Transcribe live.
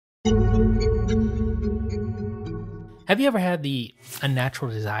Have you ever had the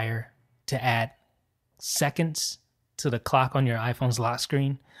unnatural desire to add seconds to the clock on your iPhone's lock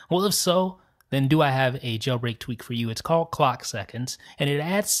screen? Well, if so, then do I have a jailbreak tweak for you. It's called ClockSeconds, and it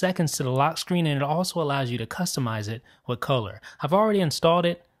adds seconds to the lock screen, and it also allows you to customize it with color. I've already installed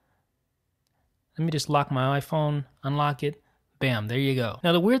it. Let me just lock my iPhone, unlock it. Bam, there you go.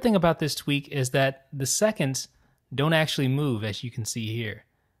 Now, the weird thing about this tweak is that the seconds don't actually move, as you can see here.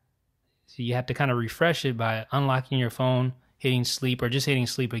 So you have to kind of refresh it by unlocking your phone, hitting sleep, or just hitting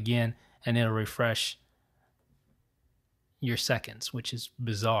sleep again, and it'll refresh your seconds, which is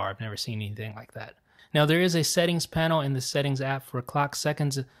bizarre. I've never seen anything like that. Now, there is a settings panel in the settings app for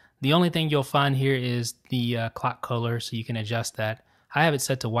ClockSeconds. The only thing you'll find here is the clock color, so you can adjust that. I have it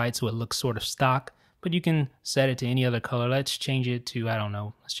set to white, so it looks sort of stock, but you can set it to any other color. Let's change it to, I don't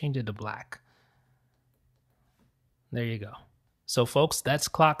know, let's change it to black. There you go. So folks, that's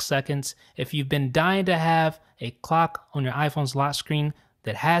ClockSeconds. If you've been dying to have a clock on your iPhone's lock screen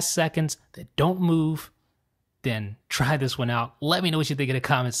that has seconds that don't move, then try this one out. Let me know what you think in the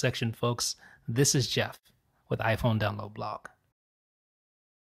comments section, folks. This is Jeff with iPhone Download Blog.